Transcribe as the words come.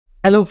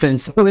Hello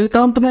friends,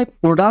 welcome to my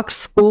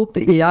ProductScope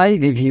AI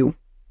review.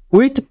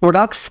 With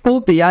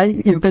ProductScope AI,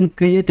 you can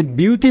create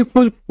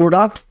beautiful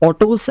product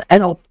photos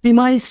and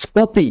optimized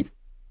copy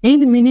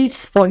in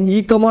minutes for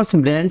e-commerce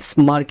brands,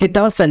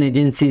 marketers and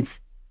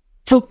agencies.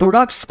 So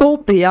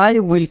ProductScope AI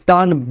will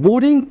turn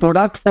boring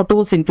product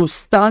photos into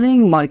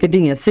stunning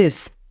marketing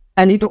assets,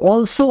 and it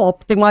also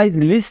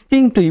optimizes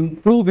listing to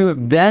improve your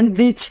brand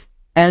reach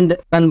and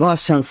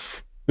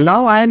conversions.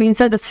 Now I am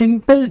inside the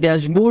simple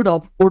dashboard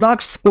of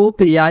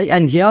ProductScope AI,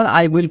 and here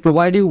I will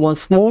provide you one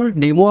small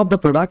demo of the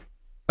product.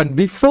 But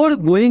before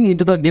going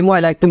into the demo,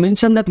 I like to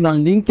mention that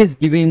one link is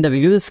given in the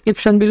video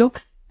description below,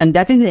 and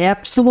that is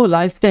appsumo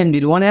lifetime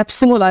deal. One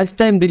appsumo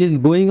lifetime deal is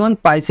going on.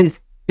 Price is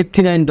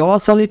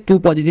 $59 only. 2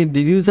 positive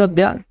reviews are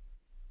there.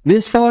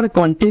 This for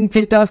content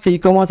creators,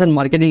 e-commerce and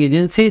marketing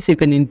agencies. You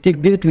can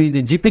integrate with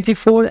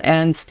GPT-4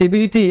 and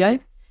Stability AI,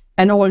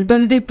 an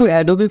alternative to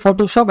Adobe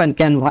Photoshop and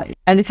Canva.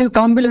 And if you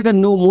come below, you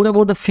can know more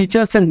about the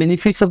features and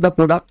benefits of the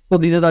product. So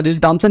these are the real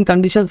terms and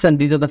conditions, and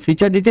these are the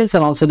feature details,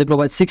 and also they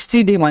provide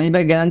 60-day money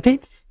back guarantee.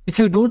 If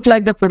you don't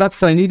like the product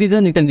for any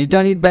reason, you can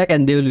return it back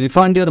and they will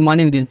refund your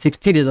money within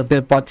 60 days of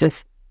your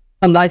purchase.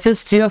 Some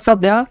license tiers are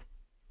there.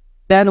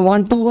 Plan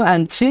 1, 2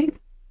 and 3,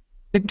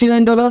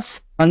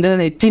 $59,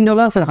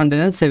 $118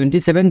 and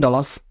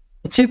 $177.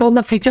 Check all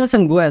the features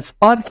and go as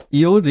per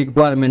your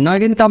requirement. Now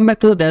again, come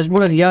back to the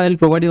dashboard, and here I will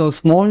provide you a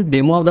small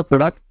demo of the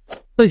product.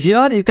 So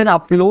here you can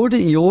upload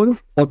your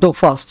photo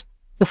first.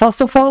 So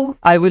first of all,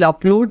 I will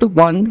upload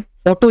one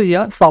photo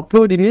here. So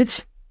upload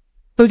image.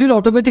 So it will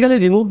automatically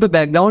remove the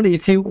background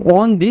if you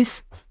want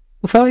this.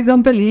 So for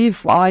example,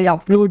 if I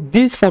upload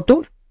this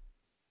photo,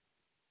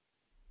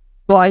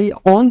 so I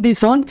on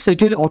this one, so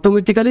it will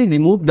automatically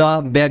remove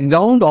the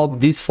background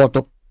of this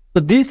photo.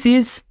 So this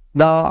is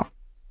the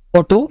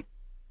photo.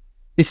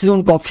 This is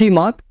on coffee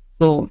mug,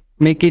 so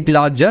make it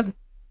larger.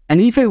 And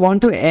if I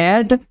want to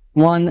add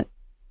one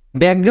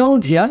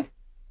background here,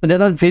 so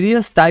there are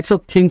various types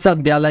of things are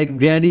there, like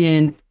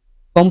gradient,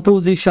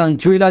 composition,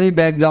 jewelry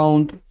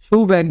background,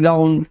 shoe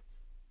background,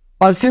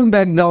 perfume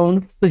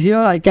background. So here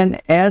I can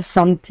add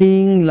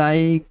something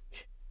like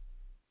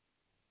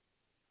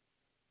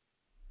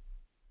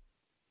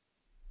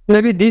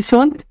maybe this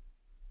one,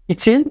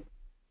 kitchen.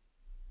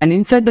 And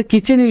inside the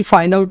kitchen you'll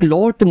find out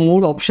lot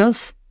more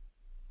options.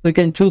 So you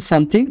can choose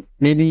something,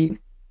 maybe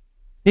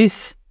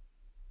this.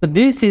 So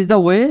this is the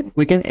way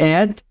we can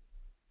add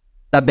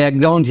the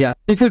background here.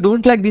 If you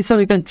don't like this one,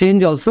 you can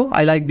change also.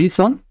 I like this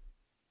one.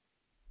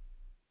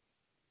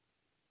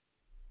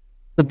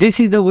 So this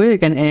is the way you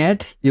can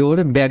add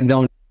your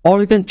background,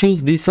 or you can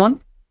choose this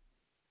one.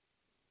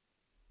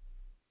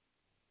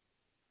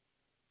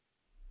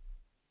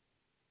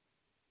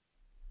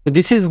 So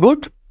this is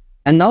good.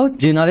 And now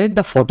generate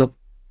the photo.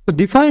 So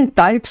different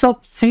types of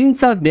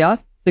scenes are there.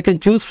 So you can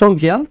choose from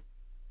here.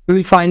 You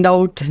will find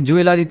out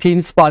jewelry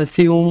themes,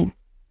 perfume,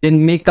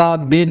 then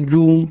makeup,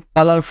 bedroom,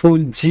 colorful,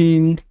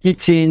 gym,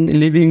 kitchen,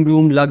 living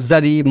room,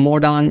 luxury,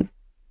 modern,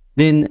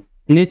 then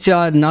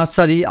nature,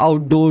 nursery,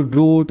 outdoor,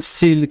 road,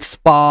 silk,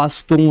 spa,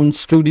 stone,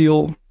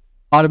 studio,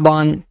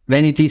 urban,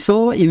 vanity.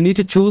 So you need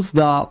to choose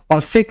the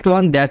perfect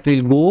one that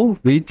will go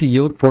with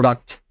your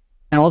product.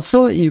 And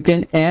also you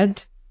can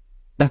add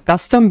the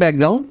custom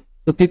background.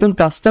 So click on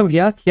custom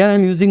here. Here I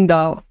am using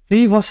the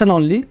free version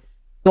only,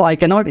 so I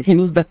cannot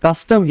use the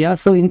custom here.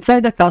 So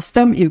inside the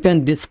custom, you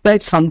can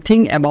describe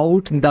something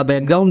about the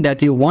background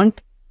that you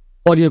want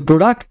for your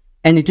product,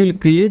 and it will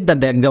create the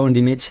background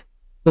image.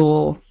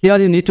 So here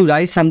you need to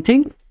write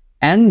something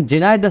and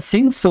generate the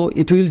scene. So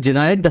it will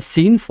generate the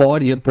scene for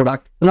your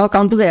product. So now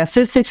come to the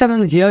assets section,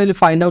 and here you will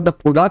find out the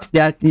products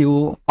that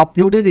you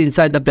uploaded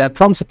inside the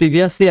platform. So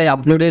previously I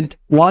uploaded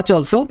watch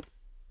also.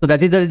 So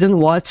that is the reason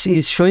watch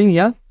is showing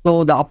here.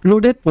 So the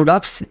uploaded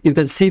products you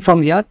can see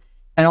from here,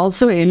 and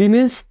also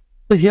elements.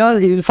 So here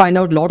you will find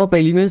out a lot of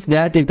elements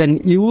that you can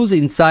use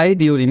inside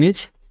your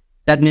image.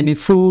 That may be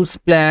fruits,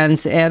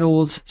 plants,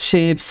 arrows,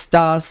 shapes,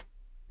 stars.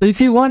 So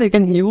if you want, you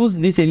can use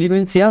these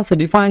elements here. So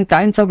different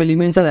kinds of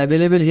elements are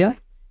available here,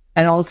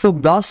 and also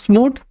blast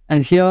mode.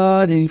 And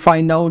here you will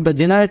find out the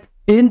generate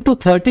 10 to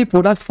 30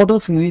 products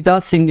photos with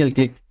a single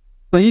click.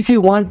 So if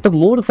you want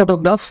more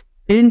photographs,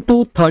 10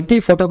 to 30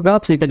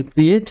 photographs you can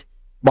create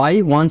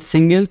by one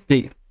single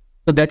click.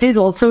 So that is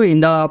also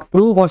in the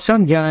pro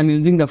version. Here I am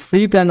using the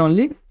free plan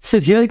only. So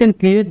here you can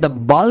create the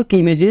bulk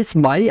images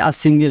by a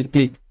single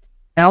click.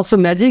 And also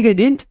magic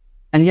edit,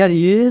 and here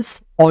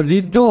is or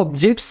redraw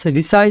objects,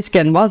 resize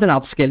canvas and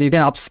upscale. You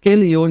can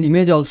upscale your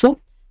image also,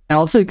 and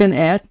also you can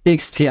add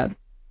text here.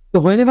 So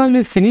whenever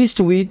you finished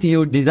with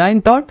your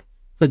design part,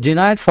 so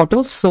generate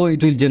photos, so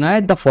it will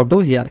generate the photo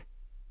here.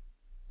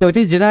 So it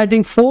is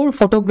generating 4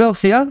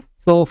 photographs here.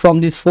 So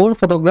from these 4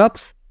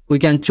 photographs, we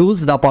can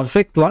choose the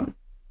perfect one.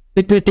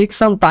 It will take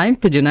some time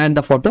to generate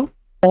the photo.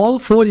 All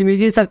 4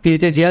 images are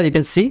created here, you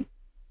can see.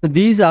 So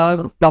these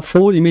are the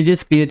 4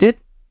 images created.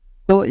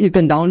 So you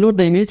can download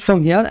the image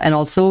from here, and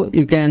also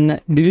you can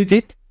delete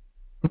it.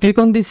 So click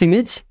on this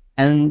image,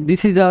 and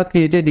this is a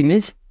created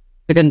image.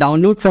 You can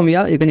download from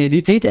here, you can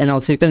edit it, and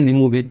also you can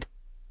remove it.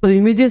 So the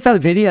images are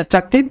very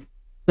attractive.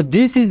 So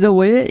this is the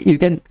way you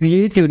can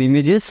create your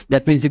images.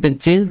 That means you can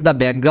change the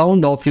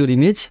background of your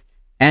image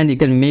and you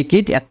can make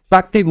it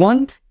attractive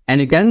one,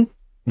 and you can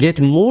get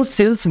more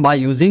sales by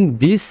using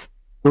these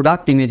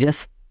product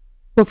images.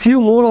 So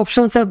few more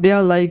options are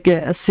there, like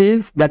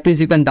save. That means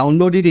you can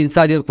download it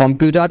inside your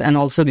computer, and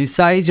also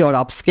resize or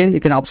upscale. You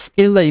can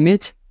upscale the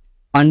image,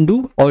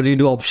 undo or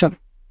redo option.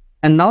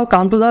 And now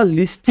come to the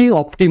listing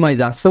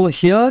optimizer. So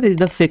here is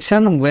the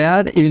section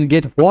where you will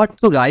get what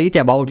to write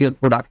about your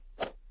product.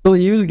 So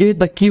you will get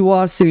the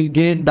keywords, you will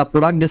get the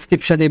product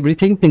description,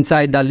 everything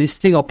inside the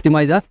listing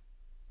optimizer.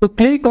 So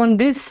click on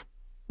this.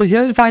 So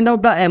here you'll find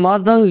out the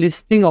Amazon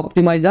listing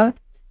optimizer,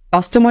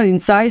 customer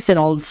insights, and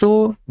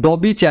also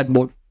Adobe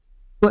chatbot.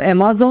 So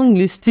Amazon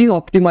listing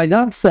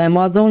optimizer, so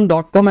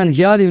amazon.com, and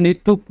here you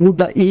need to put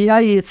the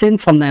AI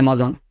essence from the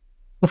Amazon.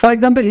 So for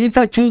example, if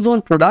I choose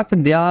one product,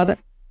 there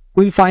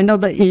we'll find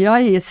out the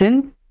AI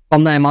essence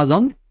from the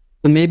Amazon.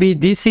 So maybe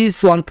this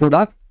is one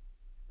product.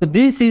 So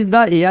this is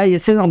the AI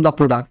essence of the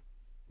product.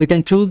 We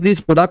can choose this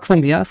product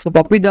from here. So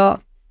copy the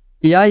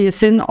AI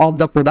essence of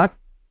the product.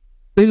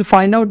 We will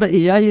find out the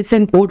AI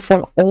essence code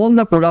for all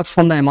the products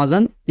from the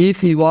Amazon.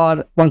 If you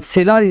are one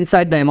seller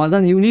inside the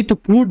Amazon, you need to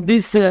put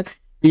this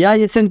AI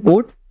essence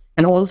code.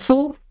 And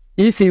also,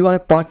 if you are a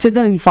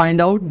purchaser, you will find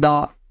out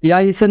the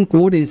AI essence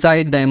code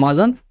inside the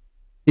Amazon,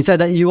 inside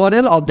the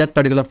URL of that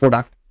particular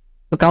product.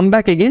 So come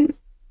back again.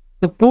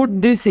 So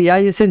put this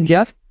AI essence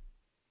here.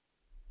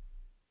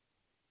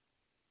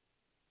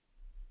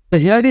 So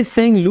here it is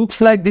saying,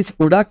 looks like this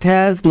product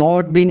has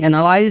not been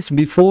analyzed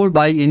before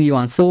by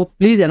anyone. So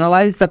please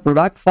analyze the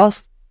product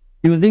first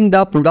using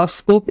the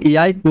ProductScope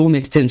AI Chrome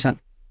extension.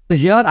 So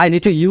here I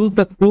need to use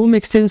the Chrome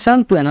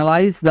extension to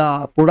analyze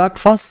the product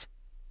first.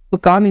 So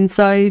come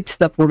inside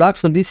the product.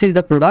 So this is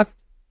the product.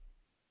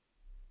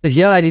 So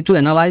here I need to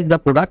analyze the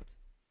product.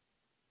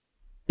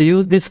 So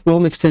use this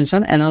Chrome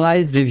extension,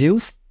 analyze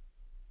reviews.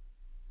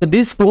 So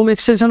this Chrome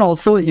extension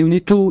also you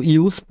need to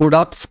use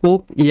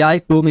ProductScope AI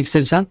Chrome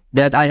extension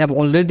that I have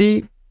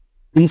already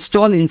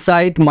installed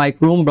inside my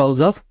Chrome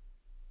browser.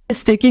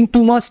 It's taking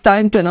too much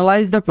time to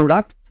analyze the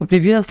product. So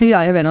previously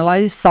I have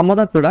analyzed some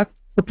other product.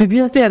 So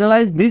previously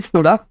analyzed this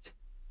product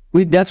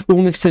with that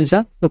Chrome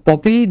extension. So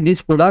copy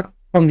this product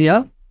from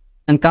here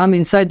and come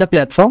inside the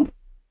platform.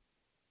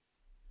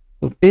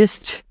 So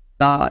paste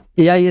the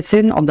AI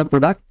essence of the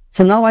product.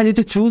 So now I need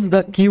to choose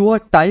the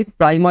keyword type: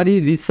 primary,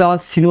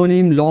 research,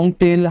 synonym, long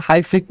tail,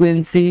 high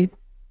frequency,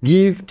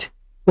 gift.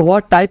 So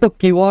what type of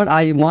keyword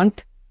I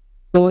want.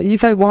 So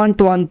if I want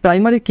one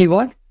primary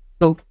keyword,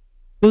 so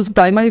choose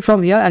primary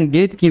from here and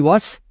get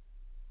keywords.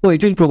 So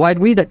it will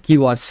provide me the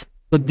keywords.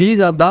 So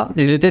these are the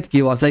related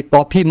keywords like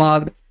coffee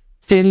mug,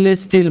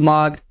 stainless steel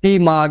mug, tea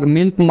mug,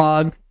 milk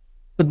mug.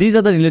 So these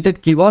are the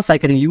related keywords I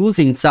can use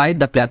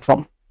inside the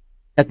platform.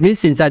 That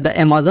means inside the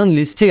Amazon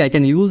listing I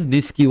can use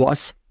these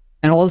keywords.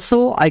 And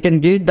also I can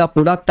get the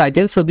product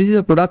title. So this is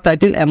the product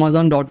title,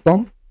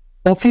 amazon.com.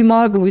 Coffee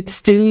mug with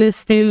stainless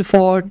steel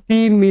for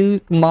tea,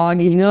 milk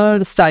mug,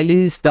 inner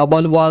stylish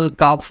double wall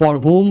cup for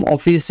home,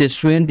 office,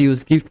 restaurant,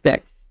 use gift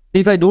pack.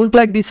 If I don't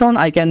like this one,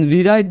 I can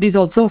rewrite this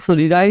also. So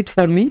rewrite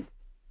for me.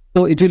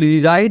 So it will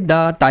rewrite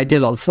the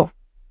title also.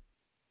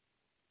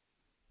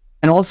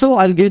 And also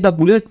I'll get the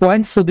bullet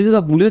points. So these are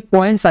the bullet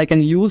points I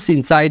can use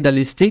inside the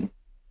listing.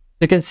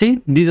 You can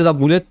see these are the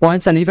bullet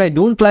points, and if I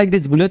don't like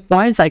these bullet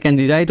points, I can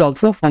rewrite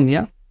also from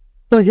here.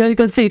 So here you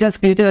can see it has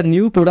created a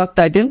new product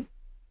title: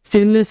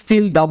 stainless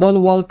steel double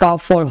wall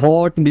cup for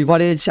hot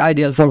beverage,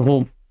 ideal for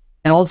home.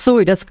 And also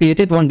it has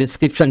created one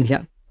description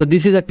here. So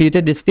this is a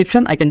created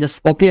description. I can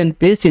just copy and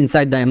paste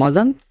inside the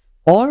Amazon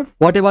or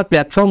whatever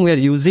platform we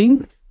are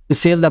using to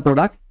sell the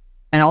product.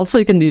 And also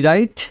you can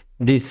rewrite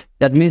this.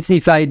 That means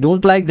if I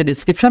don't like the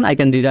description, I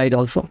can rewrite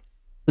also.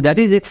 So that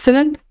is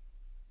excellent.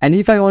 And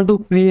if I want to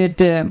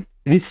create a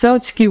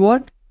research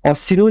keyword or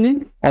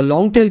synonym or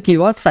long tail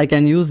keywords, I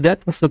can use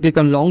that. So click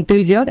on long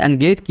tail here and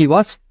get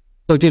keywords.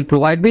 So it will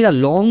provide me the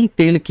long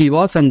tail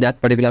keywords on that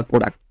particular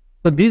product.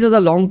 So these are the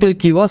long tail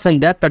keywords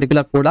on that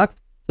particular product.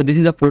 So this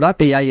is the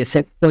product AI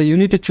essence. So you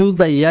need to choose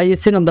the AI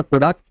essence of the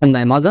product from the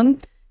Amazon,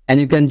 and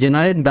you can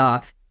generate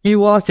the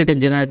keywords, you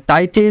can generate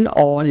title,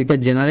 or you can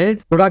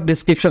generate product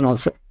description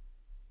also.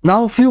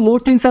 Now, few more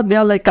things are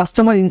there like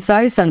customer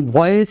insights and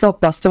voice of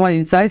customer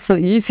insights. So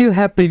if you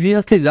have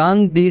previously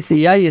run this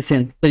AI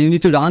essence, so you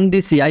need to run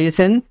this AI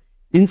essence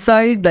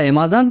inside the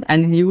Amazon,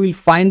 and you will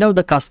find out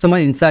the customer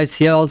insights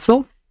here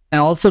also,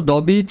 and also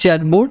Adobe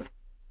chatbot.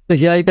 So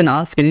here you can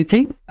ask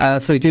anything,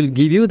 so it will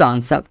give you the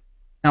answer.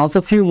 And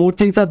also few more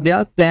things are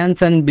there: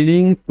 plans and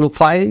billing,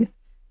 profile,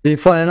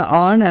 refer and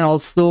earn, and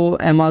also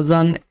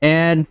Amazon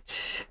ad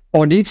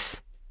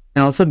audits,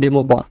 and also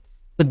demo bot.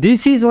 So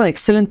this is one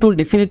excellent tool.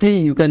 Definitely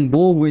you can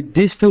go with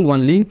this tool.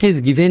 One link is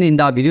given in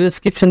the video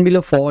description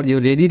below for your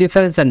ready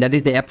reference, and that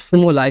is the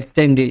appsumo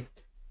lifetime deal.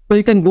 So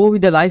you can go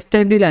with the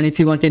lifetime deal, and if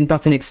you want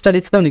 10% extra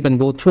discount, you can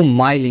go through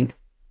my link.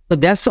 So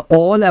that's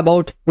all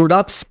about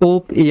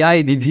ProductScope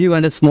AI review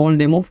and a small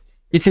demo.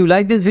 If you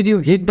like this video,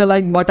 hit the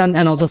like button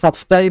and also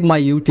subscribe my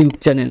YouTube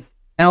channel.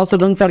 And also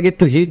don't forget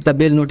to hit the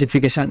bell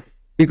notification.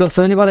 because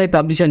whenever I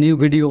publish a new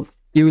video,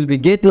 you will be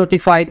get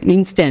notified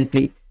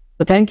instantly.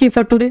 So thank you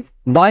for today.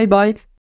 Bye bye.